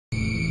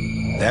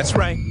That's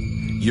right.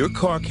 Your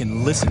car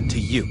can listen to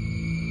you.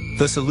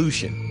 The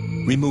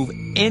solution: remove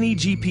any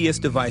GPS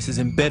devices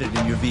embedded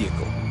in your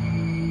vehicle.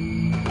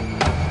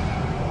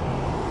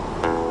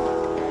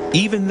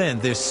 Even then,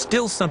 there's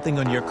still something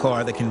on your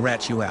car that can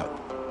rat you out.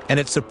 And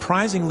it's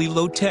surprisingly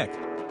low tech.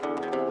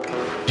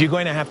 You're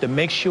going to have to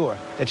make sure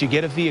that you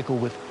get a vehicle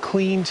with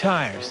clean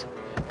tires.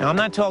 Now, I'm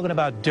not talking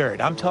about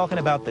dirt. I'm talking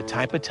about the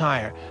type of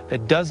tire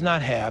that does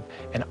not have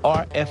an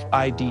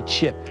RFID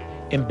chip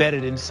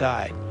embedded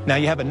inside. Now,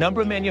 you have a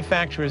number of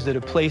manufacturers that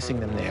are placing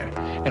them there.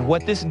 And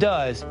what this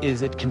does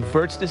is it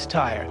converts this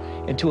tire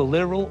into a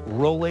literal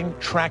rolling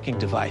tracking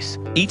device.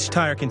 Each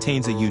tire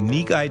contains a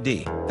unique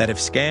ID that, if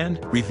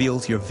scanned,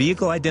 reveals your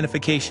vehicle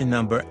identification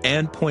number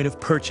and point of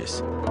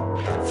purchase.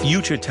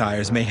 Future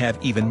tires may have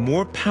even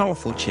more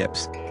powerful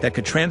chips that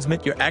could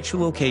transmit your actual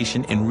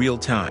location in real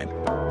time.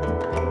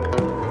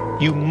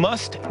 You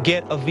must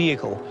get a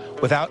vehicle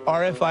without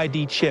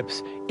RFID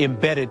chips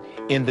embedded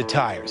in the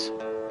tires.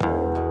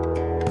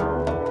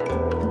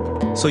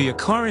 So your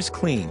car is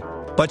clean,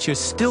 but you're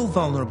still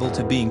vulnerable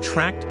to being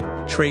tracked,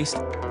 traced,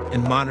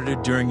 and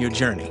monitored during your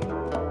journey.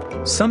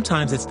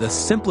 Sometimes it's the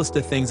simplest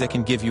of things that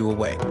can give you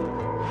away.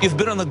 You've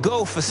been on the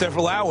go for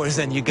several hours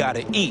and you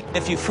gotta eat.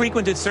 If you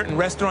frequented certain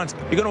restaurants,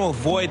 you're gonna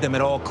avoid them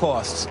at all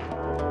costs.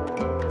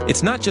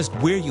 It's not just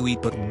where you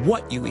eat, but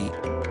what you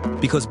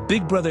eat, because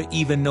Big Brother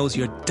even knows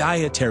your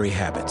dietary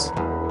habits.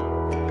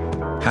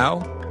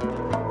 How?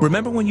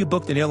 Remember when you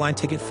booked an airline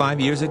ticket 5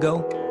 years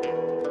ago?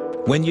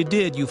 When you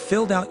did, you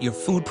filled out your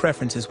food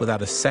preferences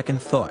without a second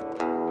thought.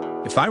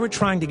 If I were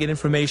trying to get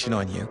information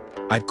on you,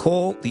 I'd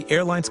call the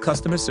airline's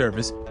customer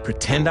service,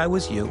 pretend I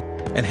was you,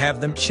 and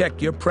have them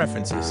check your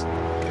preferences.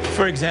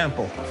 For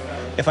example,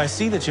 if I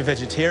see that you're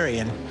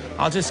vegetarian,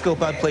 I'll just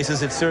scope out places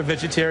that serve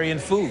vegetarian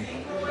food.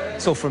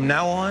 So from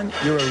now on,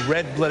 you're a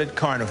red-blooded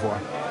carnivore.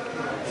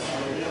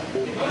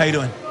 How you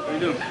doing? How you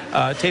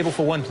doing? Table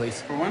for one,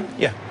 please. For one?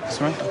 Yeah,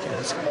 this one? Okay,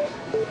 let's go.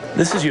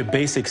 This is your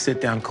basic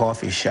sit-down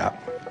coffee shop.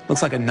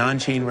 Looks like a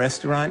non-chain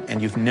restaurant,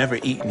 and you've never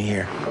eaten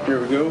here.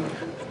 Here we go.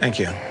 Thank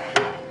you.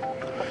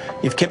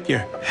 You've kept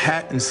your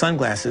hat and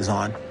sunglasses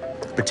on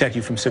to protect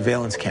you from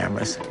surveillance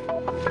cameras.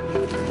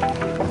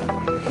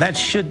 That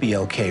should be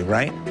okay,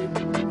 right?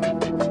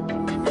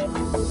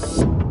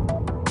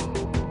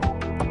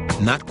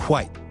 Not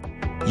quite.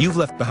 You've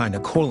left behind a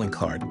calling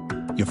card,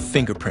 your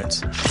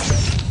fingerprints.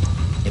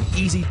 An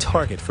easy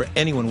target for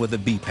anyone with a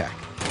BPAC.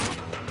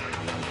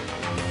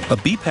 A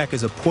BPAC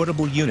is a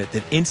portable unit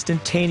that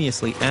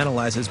instantaneously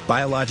analyzes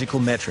biological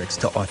metrics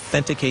to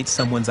authenticate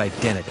someone's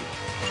identity.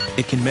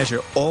 It can measure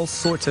all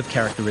sorts of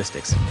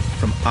characteristics,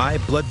 from eye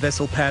blood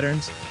vessel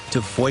patterns to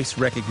voice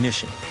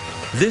recognition.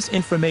 This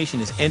information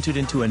is entered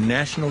into a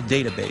national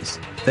database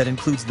that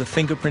includes the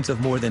fingerprints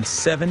of more than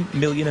 7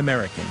 million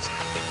Americans,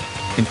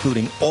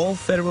 including all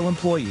federal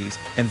employees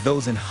and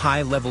those in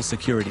high-level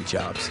security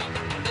jobs.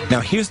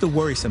 Now, here's the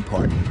worrisome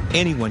part.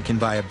 Anyone can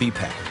buy a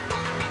BPAC.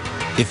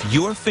 If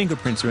your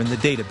fingerprints are in the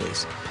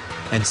database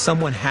and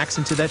someone hacks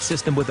into that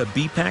system with a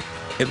BPAC,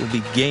 it will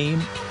be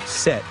game,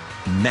 set,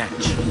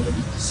 match.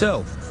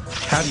 So,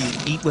 how do you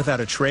eat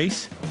without a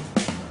trace?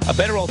 A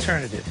better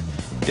alternative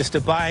is to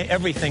buy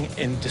everything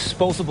in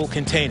disposable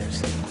containers.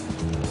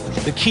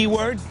 The key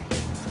word,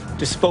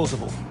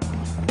 disposable.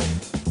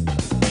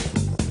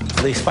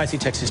 The spicy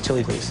Texas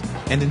chili, please.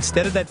 And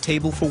instead of that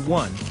table for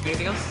one...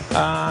 Anything else?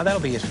 That'll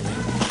be it for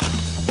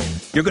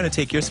me. You're gonna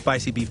take your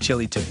spicy beef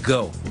chili to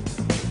go.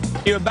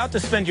 You're about to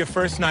spend your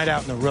first night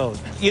out on the road.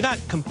 You're not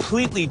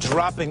completely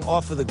dropping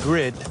off of the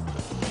grid.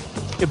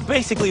 You're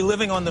basically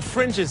living on the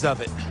fringes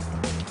of it.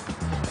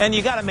 And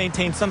you gotta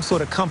maintain some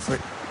sort of comfort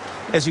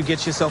as you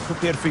get yourself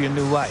prepared for your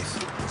new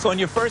life. So on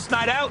your first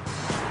night out,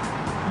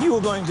 you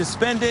are going to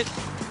spend it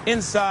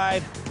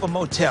inside a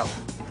motel.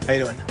 How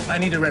you doing? I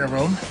need to rent a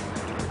room.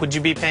 Would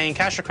you be paying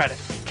cash or credit?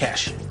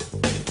 Cash.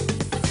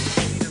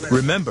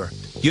 Remember,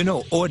 you're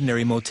no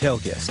ordinary motel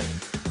guest.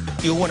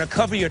 You'll want to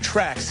cover your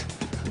tracks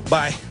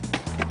by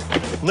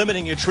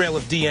limiting your trail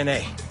of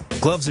DNA.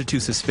 Gloves are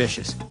too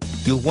suspicious.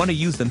 You'll want to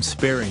use them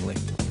sparingly.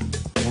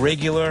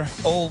 Regular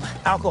old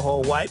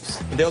alcohol wipes,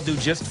 they'll do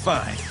just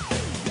fine.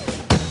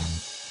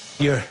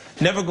 You're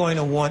never going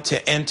to want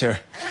to enter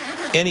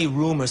any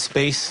room or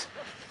space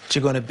that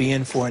you're going to be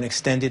in for an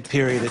extended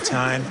period of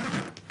time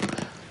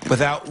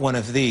without one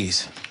of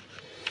these.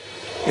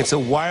 It's a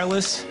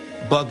wireless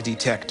bug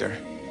detector.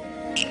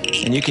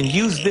 And you can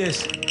use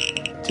this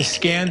to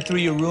scan through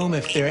your room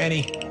if there are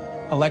any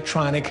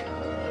electronic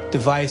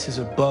devices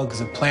or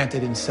bugs are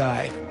planted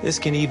inside. This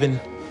can even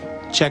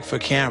check for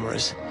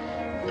cameras.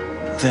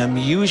 Them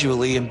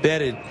usually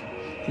embedded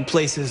in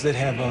places that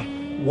have a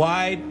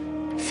wide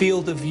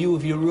field of view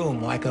of your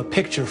room, like a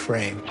picture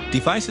frame.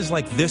 Devices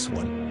like this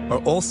one are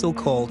also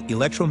called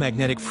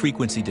electromagnetic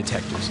frequency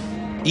detectors.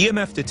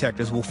 EMF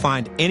detectors will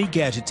find any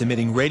gadgets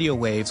emitting radio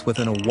waves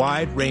within a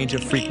wide range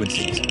of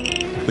frequencies,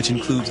 which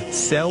includes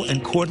cell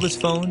and cordless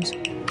phones,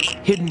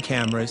 hidden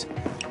cameras,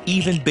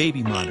 even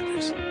baby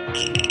monitors.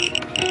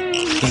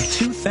 In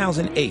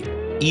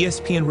 2008,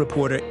 ESPN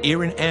reporter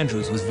Erin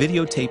Andrews was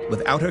videotaped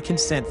without her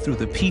consent through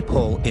the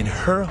peephole in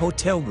her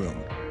hotel room.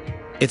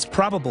 It's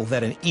probable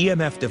that an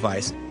EMF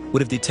device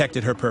would have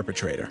detected her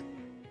perpetrator.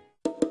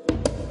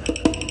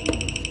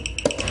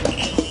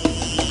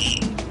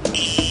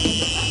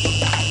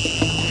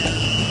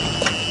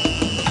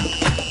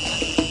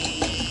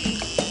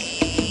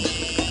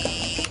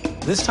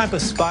 This type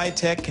of spy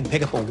tech can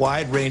pick up a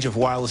wide range of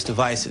wireless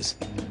devices,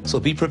 so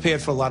be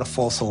prepared for a lot of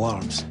false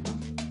alarms.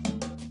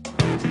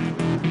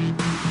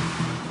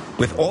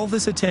 With all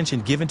this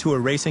attention given to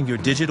erasing your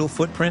digital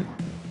footprint,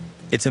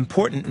 it's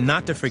important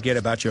not to forget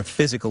about your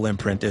physical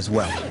imprint as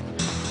well.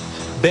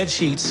 Bed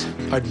sheets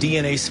are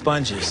DNA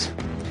sponges,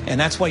 and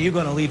that's why you're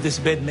going to leave this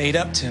bed made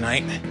up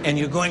tonight, and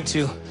you're going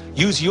to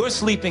use your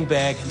sleeping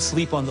bag and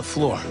sleep on the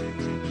floor.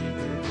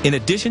 In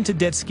addition to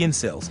dead skin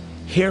cells,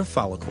 hair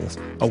follicles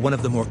are one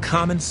of the more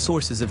common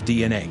sources of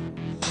DNA.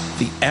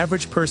 The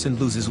average person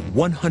loses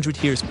 100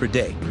 hairs per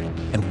day,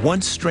 and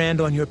one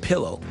strand on your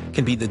pillow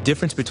can be the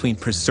difference between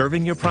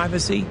preserving your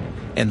privacy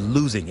and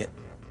losing it.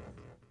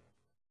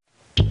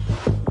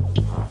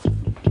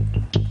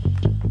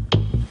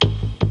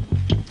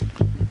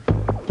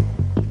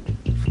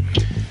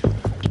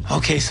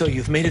 Okay, so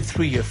you've made it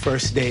through your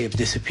first day of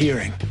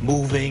disappearing,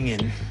 moving,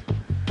 and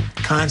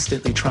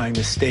constantly trying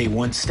to stay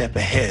one step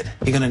ahead.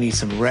 You're gonna need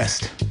some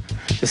rest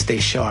to stay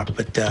sharp,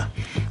 but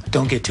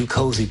don't get too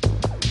cozy.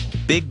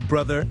 Big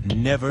Brother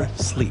never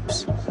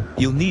sleeps.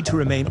 You'll need to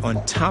remain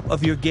on top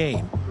of your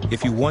game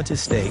if you want to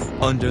stay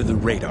under the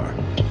radar.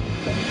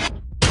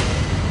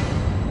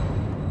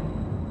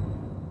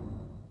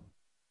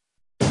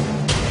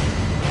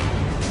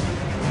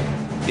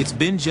 It's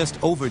been just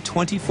over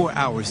 24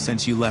 hours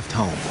since you left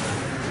home.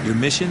 Your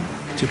mission?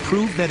 To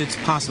prove that it's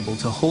possible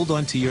to hold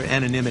on to your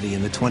anonymity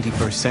in the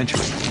 21st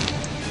century.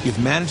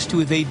 You've managed to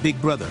evade Big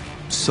Brother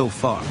so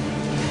far.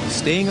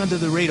 Staying under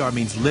the radar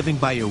means living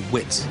by your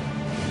wits.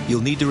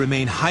 You'll need to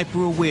remain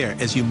hyper-aware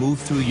as you move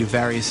through your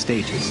various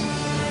stages.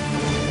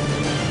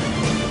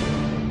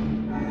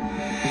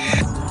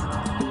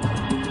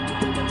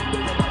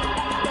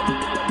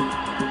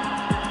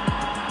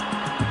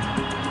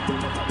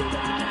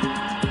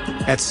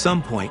 At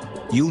some point,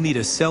 you'll need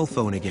a cell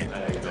phone again.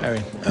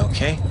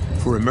 Okay.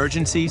 For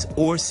emergencies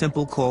or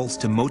simple calls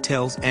to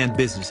motels and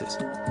businesses.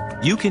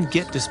 You can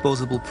get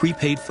disposable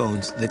prepaid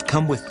phones that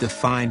come with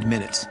defined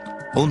minutes.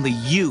 Only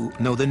you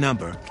know the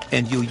number,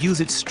 and you'll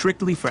use it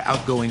strictly for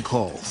outgoing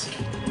calls.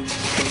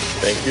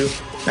 Thank you.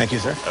 Thank you,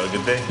 sir. Have a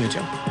good day. You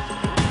too.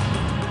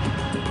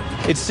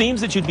 It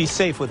seems that you'd be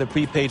safe with a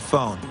prepaid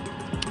phone.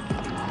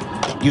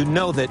 You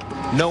know that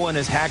no one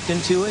has hacked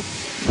into it,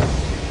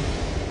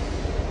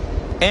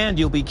 and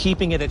you'll be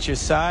keeping it at your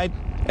side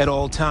at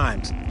all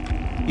times.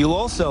 You'll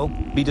also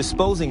be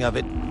disposing of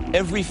it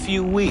every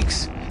few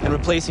weeks and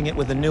replacing it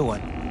with a new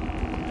one.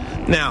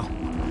 Now,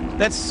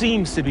 that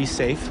seems to be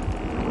safe,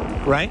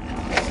 right?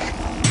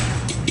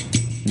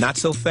 Not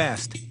so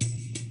fast.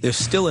 There's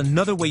still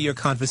another way your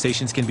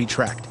conversations can be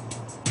tracked.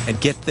 And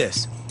get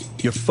this,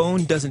 your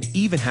phone doesn't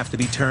even have to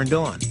be turned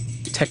on.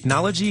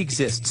 Technology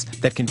exists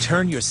that can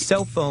turn your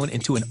cell phone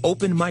into an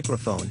open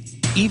microphone,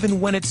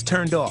 even when it's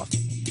turned off,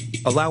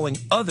 allowing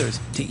others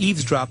to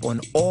eavesdrop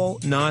on all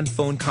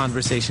non-phone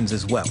conversations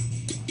as well.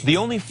 The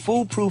only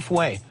foolproof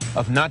way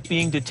of not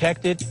being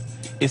detected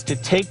is to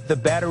take the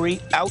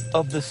battery out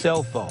of the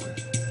cell phone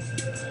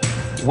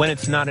when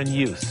it's not in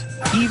use.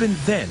 Even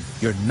then,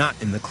 you're not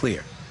in the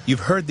clear. You've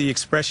heard the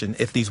expression,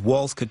 if these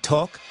walls could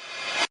talk?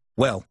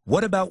 Well,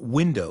 what about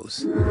Windows?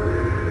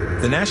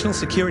 The National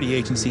Security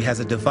Agency has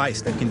a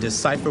device that can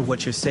decipher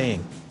what you're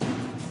saying,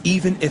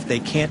 even if they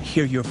can't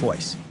hear your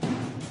voice.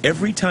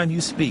 Every time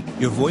you speak,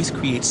 your voice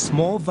creates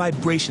small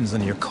vibrations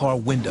on your car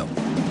window.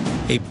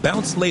 A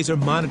bounce laser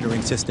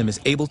monitoring system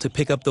is able to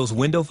pick up those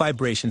window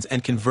vibrations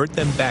and convert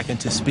them back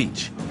into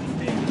speech.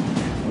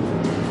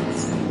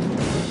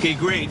 Okay,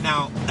 great.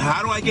 Now,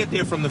 how do I get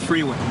there from the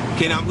freeway?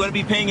 Okay, now I'm going to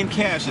be paying in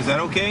cash. Is that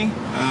okay?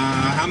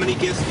 How many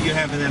guests do you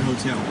have in that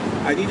hotel?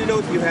 I need to know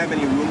if you have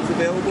any rooms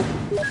available.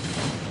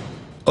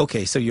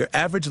 Okay, so your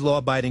average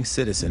law-abiding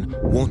citizen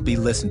won't be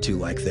listened to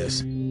like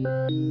this.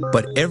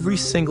 But every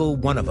single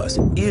one of us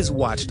is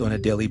watched on a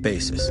daily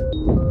basis.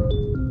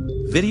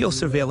 Video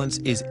surveillance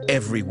is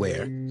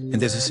everywhere, and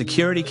there's a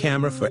security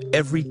camera for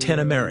every 10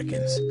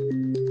 Americans.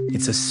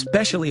 It's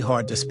especially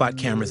hard to spot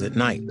cameras at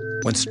night,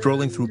 when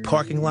strolling through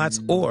parking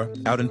lots or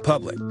out in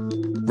public.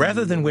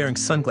 Rather than wearing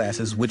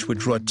sunglasses, which would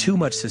draw too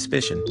much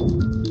suspicion,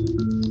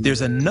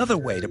 there's another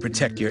way to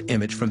protect your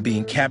image from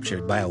being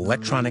captured by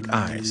electronic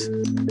eyes.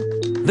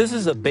 This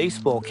is a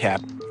baseball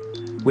cap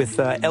with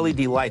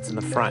LED lights in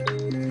the front.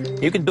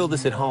 You can build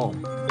this at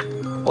home.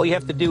 All you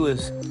have to do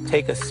is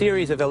take a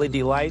series of LED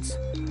lights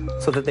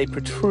so that they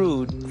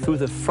protrude through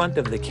the front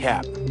of the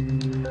cap.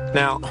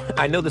 Now,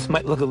 I know this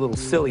might look a little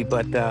silly,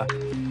 but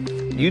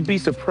you'd be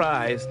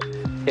surprised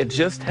at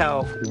just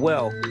how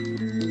well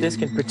this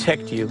can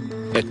protect you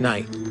at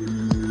night.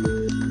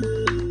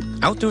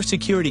 Outdoor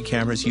security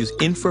cameras use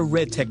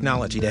infrared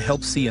technology to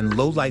help see in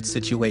low-light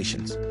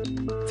situations.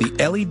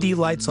 The LED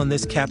lights on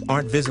this cap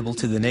aren't visible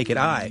to the naked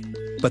eye,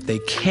 but they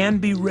can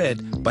be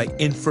read by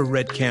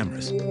infrared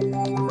cameras.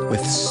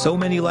 With so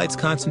many lights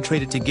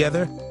concentrated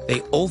together,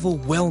 they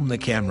overwhelm the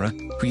camera,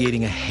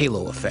 creating a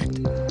halo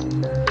effect.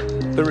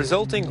 The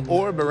resulting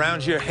orb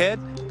around your head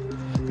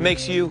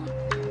makes you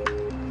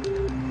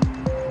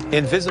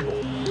invisible.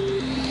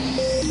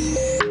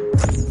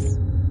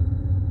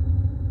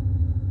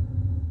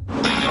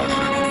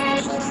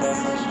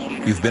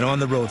 You've been on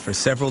the road for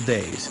several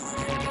days.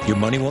 Your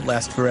money won't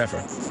last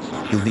forever.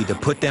 You'll need to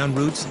put down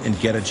roots and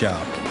get a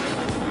job.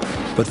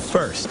 But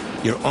first,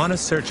 you're on a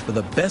search for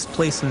the best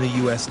place in the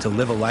U.S. to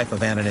live a life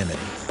of anonymity.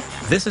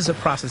 This is a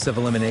process of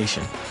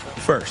elimination.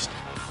 First,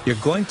 you're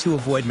going to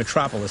avoid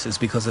metropolises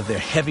because of their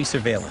heavy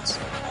surveillance.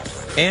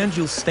 And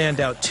you'll stand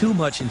out too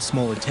much in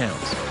smaller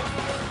towns.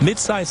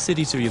 Mid-sized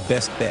cities are your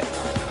best bet.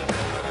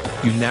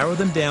 You narrow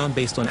them down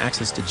based on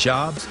access to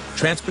jobs,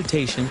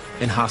 transportation,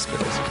 and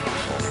hospitals.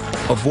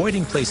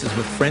 Avoiding places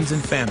with friends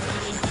and family.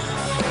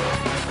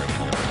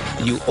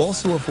 You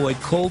also avoid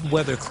cold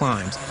weather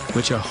climes,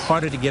 which are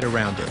harder to get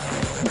around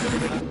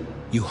in.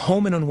 You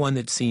home in on one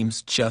that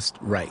seems just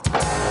right.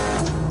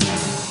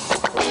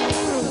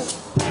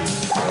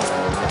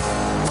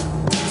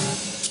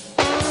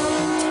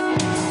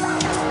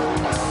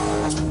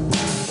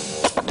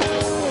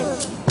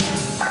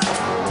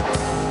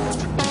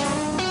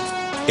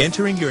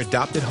 Entering your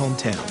adopted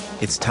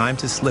hometown, it's time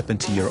to slip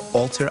into your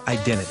alter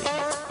identity.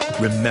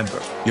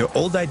 Remember, your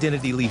old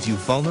identity leaves you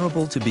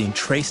vulnerable to being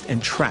traced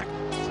and tracked.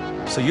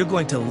 So you're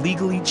going to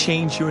legally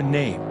change your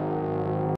name.